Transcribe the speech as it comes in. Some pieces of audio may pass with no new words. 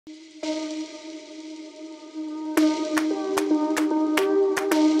Welcome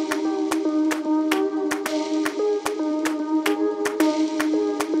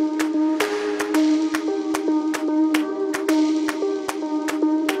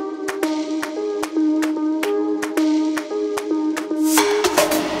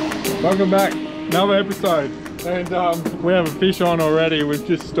back, another episode, and we have a fish on already. We've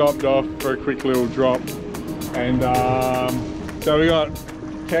just stopped off for a quick little drop, and so we got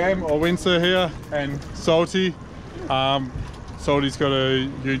Cam or Winsor here and Salty. Salty's got a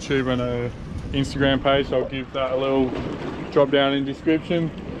YouTube and a Instagram page, so I'll give that a little drop down in description.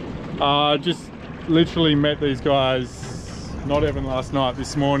 Just literally met these guys not even last night,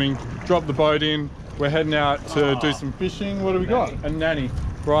 this morning. Dropped the boat in. We're heading out to do some fishing. What do we got? A nanny.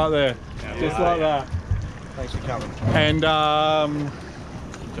 Right there, just like that. Thanks for coming. And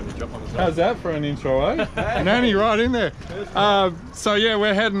how's that for an intro, eh? Nanny right in there. So yeah,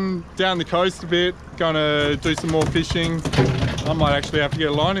 we're heading down the coast a bit, gonna do some more fishing. I might actually have to get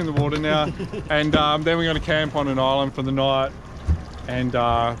a line in the water now. And then we're gonna camp on an island for the night, and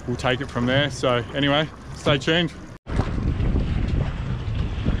we'll take it from there. So anyway, stay tuned.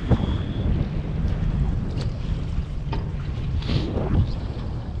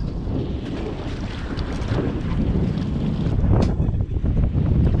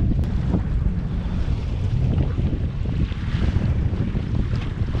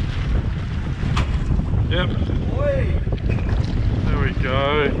 Yep. There we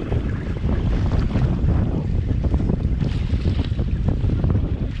go.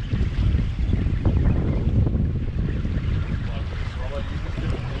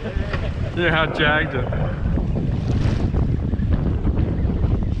 Yeah, how jagged it. I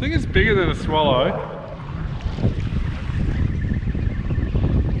think it's bigger than a swallow.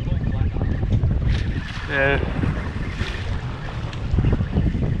 Yeah.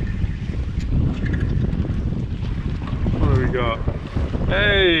 Got.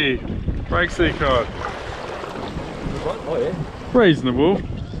 Hey, Breaksea Cod. Oh yeah. Reasonable.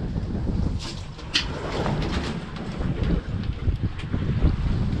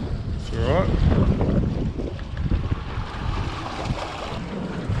 It's alright.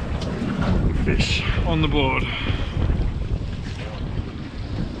 Fish on the board.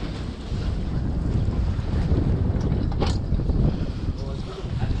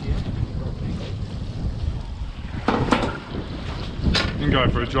 You can go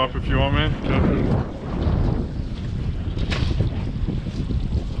for a drop if you want, man.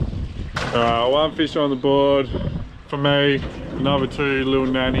 Alright, one fish on the board for me, another two little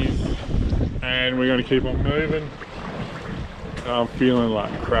nannies, and we're going to keep on moving. I'm feeling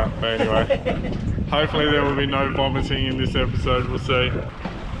like crap, but anyway. Hopefully there will be no vomiting in this episode, we'll see.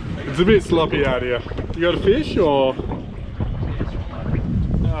 It's a bit sloppy out here. You got a fish or?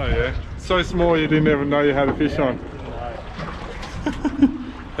 Oh yeah, so small you didn't even know you had a fish on.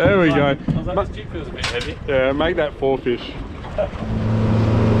 There we go. This jig feels a bit heavy. Yeah, make that 4 fish.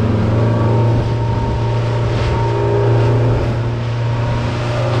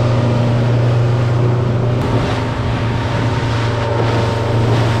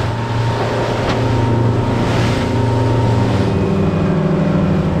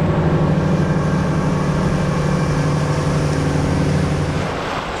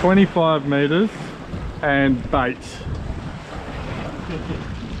 "25 meters and bait."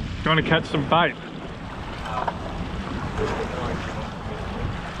 Trying to catch some bait.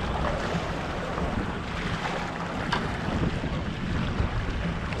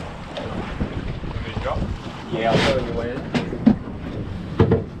 Yeah, I'll go in your way.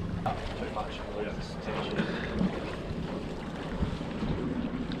 Too much.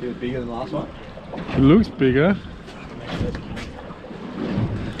 It was bigger than the last one? It looks bigger.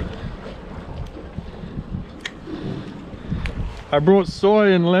 I brought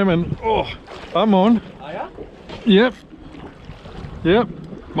soy and lemon. Oh, I'm on. Oh yeah? Yep. Yep.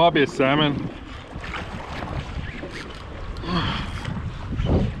 Might be a salmon.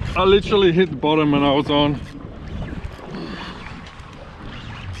 I literally hit the bottom when I was on.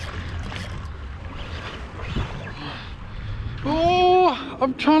 Oh,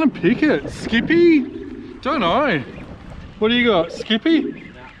 I'm trying to pick it. Skippy? Don't know. What do you got? Skippy?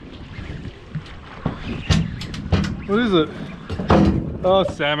 What is it? Oh,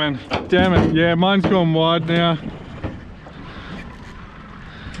 salmon. Damn it. Yeah, mine's gone wide now.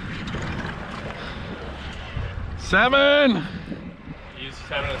 Salmon! You use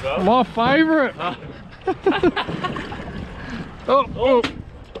salmon as well? My favourite! Oh,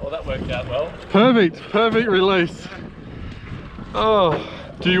 that worked out well. Perfect release. Oh,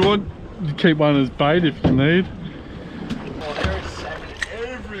 do you want to keep one as bait if you need? Oh, there is salmon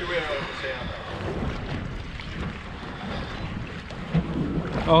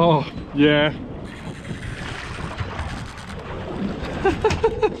Oh, yeah.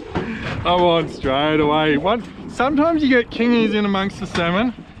 I want straight away. Sometimes you get kingies in amongst the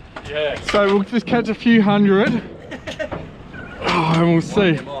salmon. Yeah. So we'll just catch a few hundred. Oh, and we'll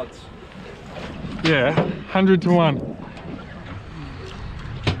see. Yeah, 100 to 1.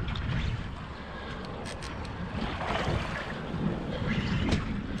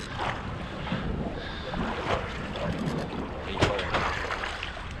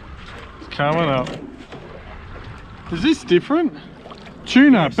 It's coming up. Is this different?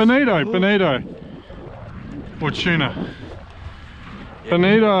 Tuna, yes. Bonito. Or tuna. Yep.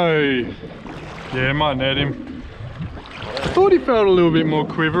 Bonito. Yeah, might net him. I thought he felt a little bit more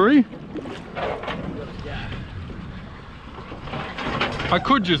quivery. I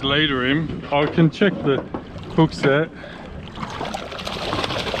could just leader him. I can check the hook set.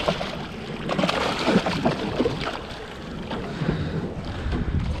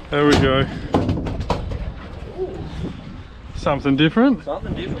 There we go. Something different.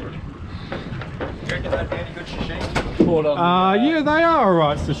 Something different. You reckon that'd be any good sashimi? Caught on the, yeah, they are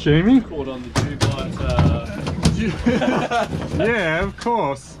alright sashimi. Caught on the 2 bites. Yeah, of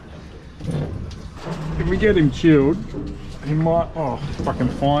course. If we get him chilled, he might. Oh, if I can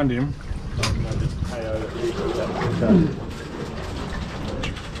find him.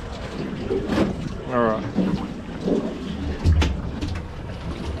 Alright.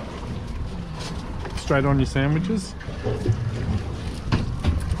 Straight on your sandwiches.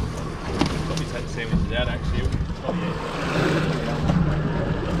 Probably take the sandwiches out actually. Oh, yeah.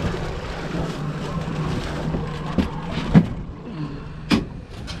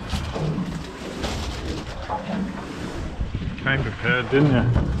 Came prepared, didn't you?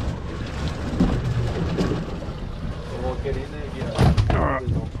 We'll get in there, get it. Alright.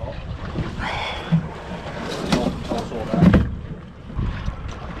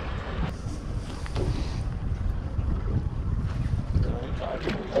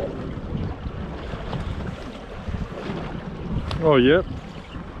 Oh, yep.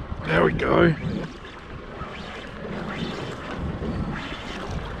 There we go.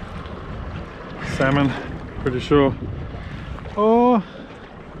 Salmon, pretty sure. Oh,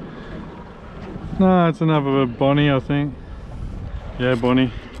 no, it's another Bonnie, I think. Yeah,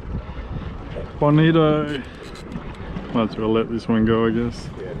 Bonnie. Bonito. Might as well let this one go, I guess.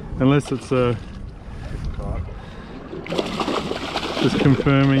 Yeah. Unless it's just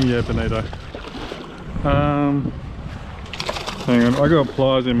confirming. Yeah, Bonito. Hang on, I got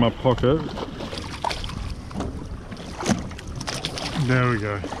pliers in my pocket. There we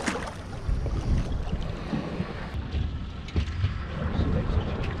go.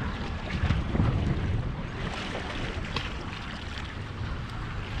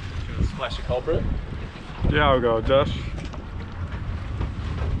 Splash a culprit. Yeah, I'll go, Josh.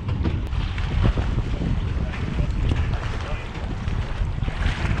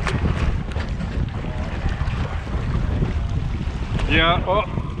 Yeah, oh,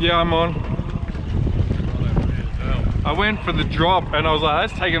 yeah, I'm on. I went for the drop and I was like,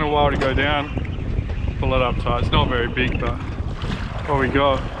 that's taking a while to go down. Pull it up tight. It's not very big, but what we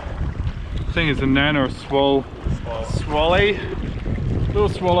got? I think it's a nana or a swally. Little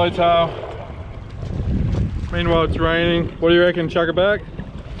swallowtail. Meanwhile, it's raining. What do you reckon? Chuck it back?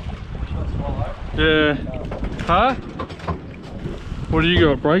 Yeah. Huh? What do you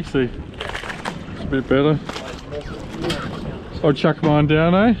got? Breaksea. It's a bit better. I'll chuck mine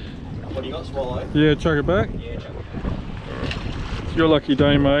down, eh? What do you got, swallow? Yeah, chuck it back. Yeah, chuck it back. It's your lucky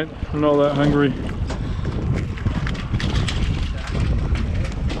day, mate. I'm not that hungry.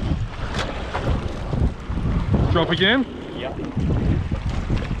 Drop again? Yep.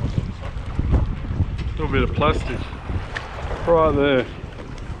 A little bit of plastic. Right there.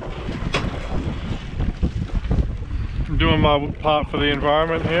 I'm doing my part for the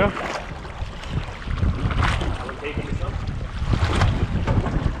environment here.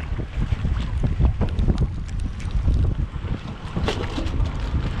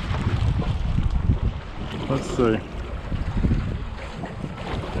 Let's see.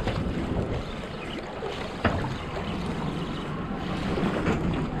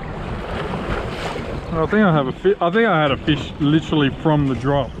 I think I have a fish. I think I had a fish literally from the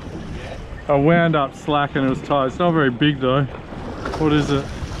drop. I wound up slack and it was tight. It's not very big though. What is it?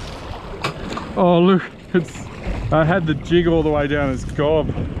 Oh look, it's. I had the jig all the way down its gob.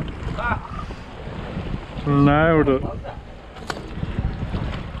 Nailed it.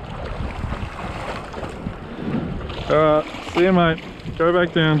 Alright, see you mate. Go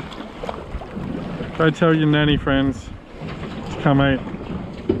back down. Go tell your nanny friends to come eat.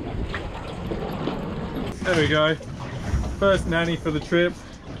 There we go. First nanny for the trip.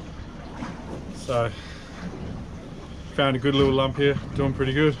 So, found a good little lump here. Doing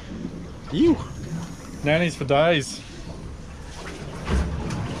pretty good. Ew. Nannies for days.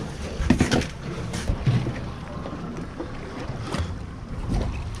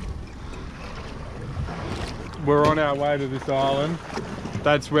 We're on our way to this island.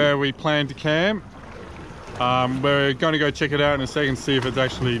 That's where we plan to camp. We're going to go check it out in a second, see if it's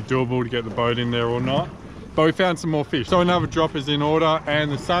actually doable to get the boat in there or not. But we found some more fish. So another drop is in order and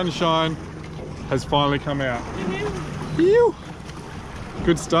the sunshine has finally come out. Ew.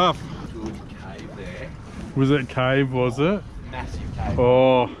 Good stuff. Good cave there. Was it cave, was it? Massive cave.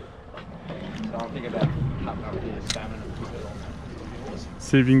 Oh. So I'm thinking about cutting up a bit of salmon and put it on that.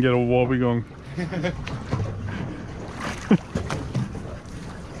 See if you can get a wobbegong.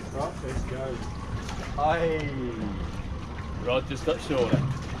 Right, let's go. Hey. Rod just got shorter.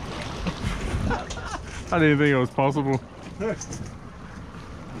 I didn't think it was possible.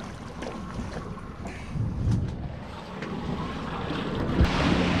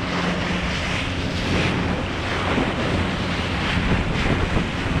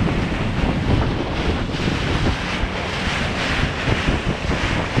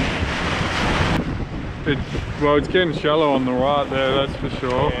 Well, it's getting shallow on the right there, that's for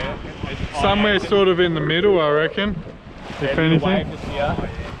sure. Yeah, Somewhere sort of in the middle, I reckon, if anything.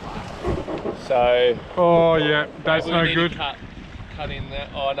 So, Oh yeah, that's we no need to good. Cut in there.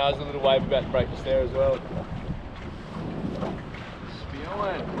 Oh no, there's a little wave about to break us there as well.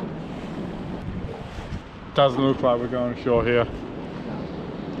 Spewing. Doesn't look like we're going ashore here. Do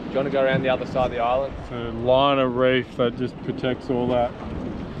you want to go around the other side of the island? It's a line of reef that just protects all that.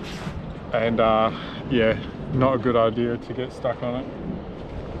 And yeah, not a good idea to get stuck on it.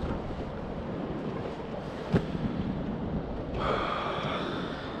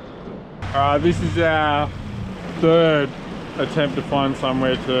 This is our third attempt to find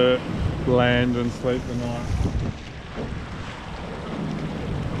somewhere to land and sleep the night.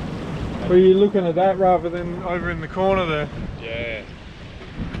 Were you looking at that rather than over in the corner there? Yeah.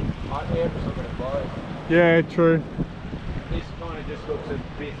 I am just looking at both. Yeah, true. This kind of just looks a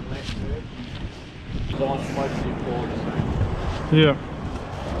bit less good. Designed mostly for the same. Yeah.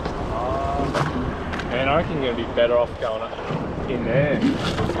 Man, I reckon you're going to be better off going up in there.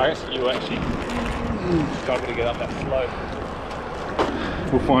 I guess you actually struggle to get up that slope.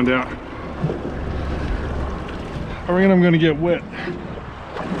 We'll find out. I reckon I'm going to get wet.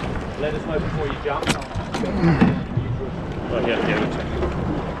 Let us know before you jump. Oh, yeah,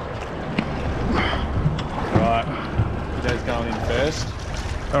 Right, Joe's going in first.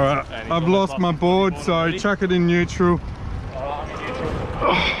 Alright, I've lost my board, so chuck it in neutral. Alright, I'm in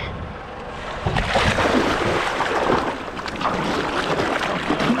neutral.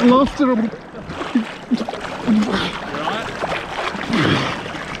 Lost it. Right?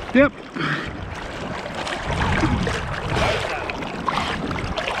 Yep.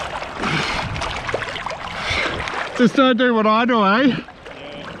 Just don't do what I do, eh?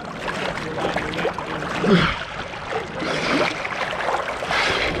 Yeah.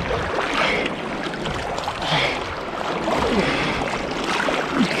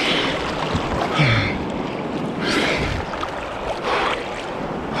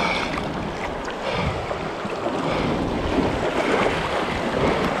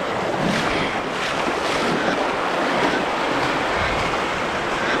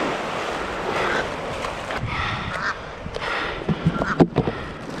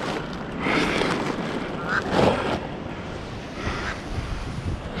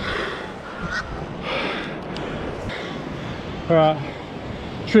 Alright,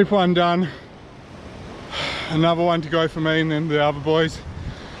 trip one done. Another one to go for me and then the other boys.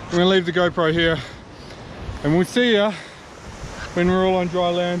 I'm gonna leave the GoPro here and we'll see ya when we're all on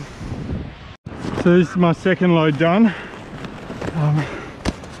dry land. So this is my second load done.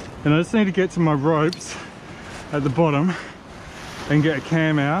 And I just need to get to my ropes at the bottom and get a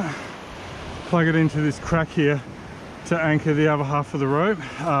cam out, plug it into this crack here to anchor the other half of the rope,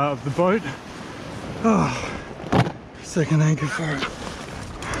 of the boat. Oh. Second anchor for it.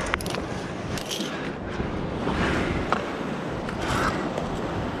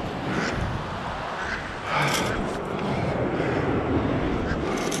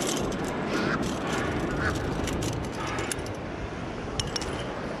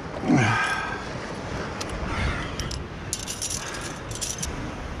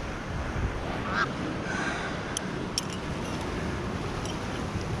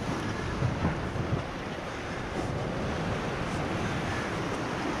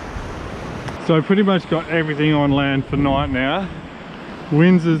 So I pretty much got everything on land for night now.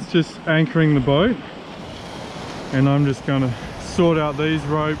 Winds is just anchoring the boat, and I'm just gonna sort out these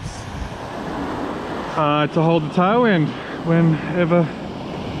ropes to hold the tail end whenever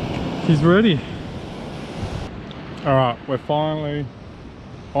he's ready. All right, we're finally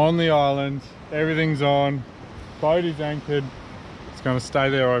on the island. Everything's on. Boat is anchored. It's gonna stay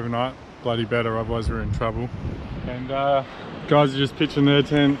there overnight. Bloody better, otherwise we're in trouble. And guys are just pitching their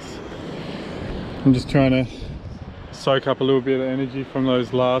tents. I'm just trying to soak up a little bit of energy from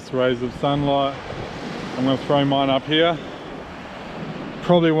those last rays of sunlight. I'm gonna throw mine up here.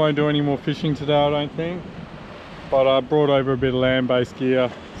 Probably won't do any more fishing today, I don't think. But I brought over a bit of land-based gear,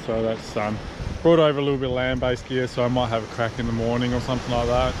 so that's brought over a little bit of land-based gear, so I might have a crack in the morning or something like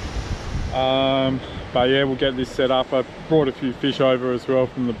that. But yeah, we'll get this set up. I brought a few fish over as well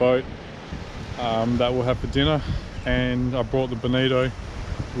from the boat that we'll have for dinner, and I brought the bonito.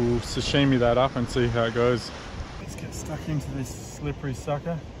 We'll sashimi that up and see how it goes. Let's get stuck into this slippery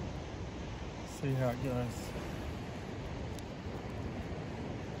sucker, see how it goes.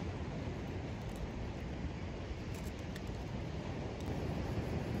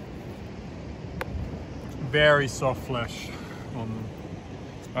 Very soft flesh on them.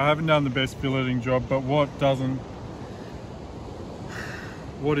 I haven't done the best filleting job, but what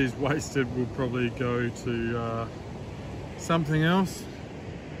is wasted will probably go to something else.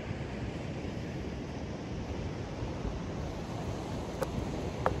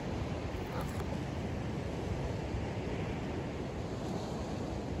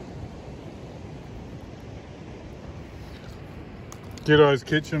 G'day's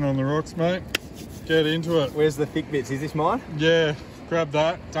kitchen on the rocks, mate. Get into it. Where's the thick bits? Is this mine? Yeah, grab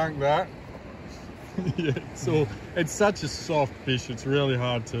that, dunk that. Yeah, it's such a soft fish, it's really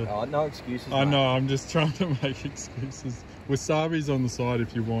hard to... Oh, no excuses, I mate. know, I'm just trying to make excuses. Wasabi's on the side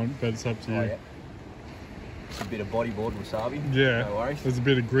if you want, but it's up to you. Oh, yeah. A bit of bodyboard wasabi. Yeah, no worries. There's a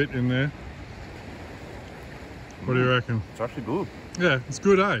bit of grit in there. What do you reckon? It's actually good. Yeah, it's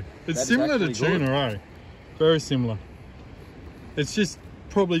good, eh? It's similar to tuna, eh? Very similar. It's just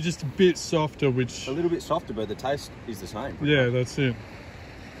probably just a bit softer, which... A little bit softer, but the taste is the same. Yeah, that's it.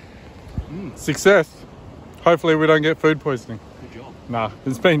 Success. Hopefully we don't get food poisoning. Good job. Nah,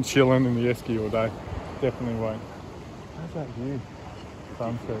 it's been chilling in the esky all day. Definitely won't. How's that view?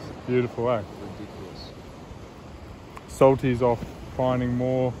 Sunset. Beautiful, eh? Ridiculous. Salty's off finding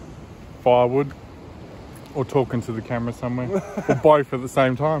more firewood or talking to the camera somewhere. Or both at the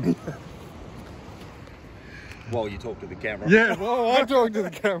same time. While you talk to the camera. Yeah, well, I talk to the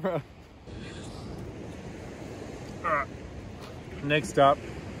camera. Alright. Next up,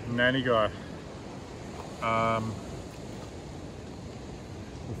 Nannygai. We'll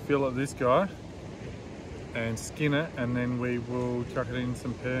fillet this guy and skin it, and then we will chuck it in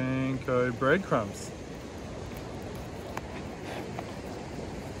some panko breadcrumbs.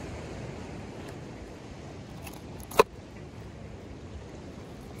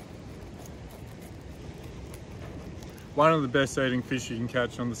 One of the best eating fish you can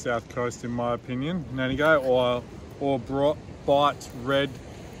catch on the south coast, in my opinion, Nannygai, or Bight red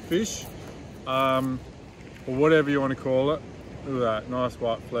fish, or whatever you want to call it. Look at that, nice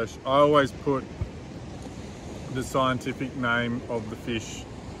white flesh. I always put the scientific name of the fish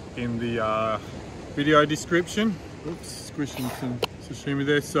in the video description. Oops, squishing some sashimi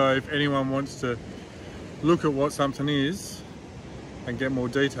there. So if anyone wants to look at what something is and get more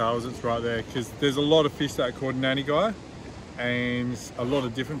details, it's right there, because there's a lot of fish that are called Nannygai and a lot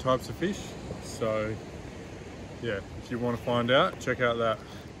of different types of fish. So yeah, if you want to find out, check out that.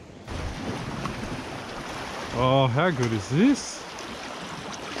 Oh, how good is this?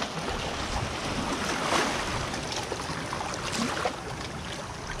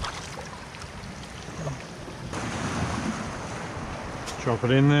 Drop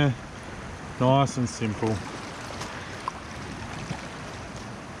it in there, nice and simple.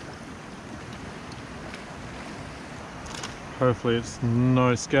 Hopefully it's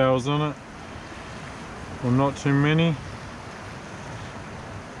no scales on it, or not too many.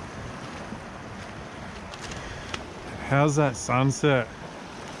 How's that sunset?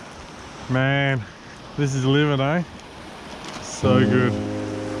 Man, this is living, eh? So good.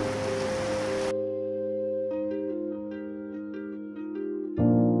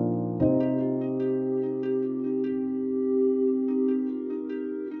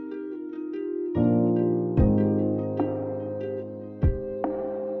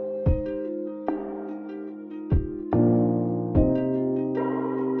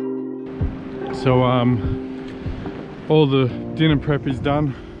 So all the dinner prep is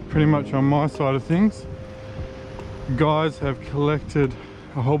done pretty much on my side of things. Guys have collected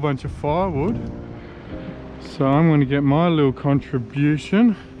a whole bunch of firewood So I'm going to get my little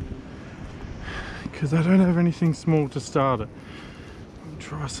contribution because I don't have anything small to start it. I'll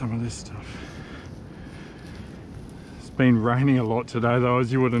try some of this stuff. It's been raining a lot today though,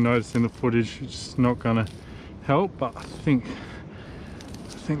 as you would have noticed in the footage. It's just not going to help, but I think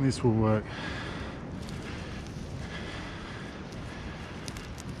this will work.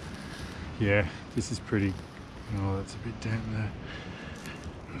 Yeah, this is pretty. Oh, that's a bit damp there.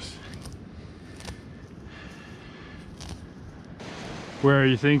 Where are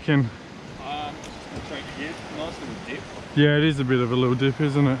you thinking? Trying to get a nice little dip. Yeah, it is a bit of a little dip,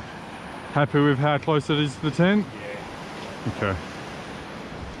 isn't it? Happy with how close it is to the tent? Yeah. Okay.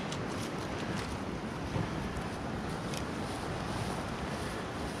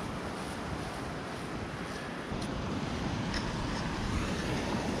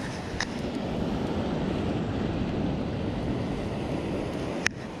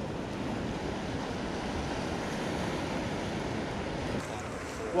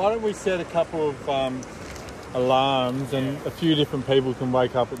 Why don't we set a couple of alarms and a few different people can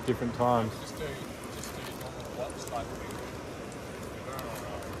wake up at different times. Just do normal watch like we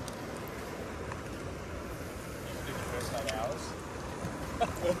do the first 8 hours.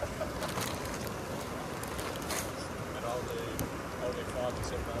 And I'll do 5 to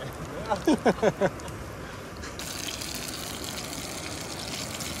 7 hours.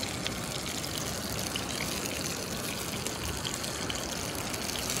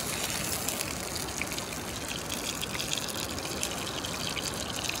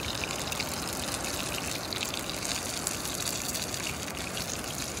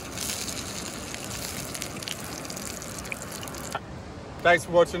 Thanks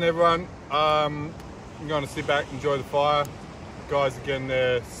for watching, everyone. I'm going to sit back, enjoy the fire. Guys are getting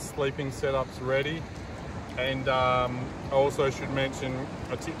their sleeping setups ready. And I also should mention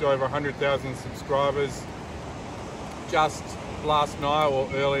I ticked over 100,000 subscribers just last night or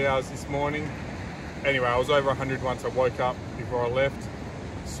early hours this morning. Anyway, I was over 100 once I woke up before I left.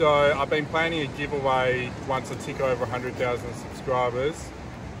 So I've been planning a giveaway once I tick over 100,000 subscribers.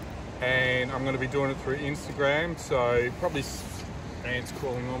 And I'm going to be doing it through Instagram. So probably... Ant's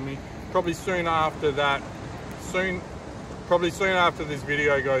calling on me. Probably soon after that, probably soon after this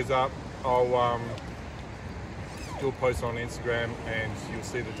video goes up, I'll do a post on Instagram and you'll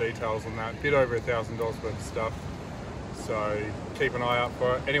see the details on that. A bit over $1,000 worth of stuff. So keep an eye out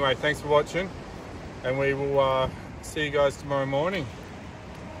for it. Anyway, thanks for watching and we will see you guys tomorrow morning.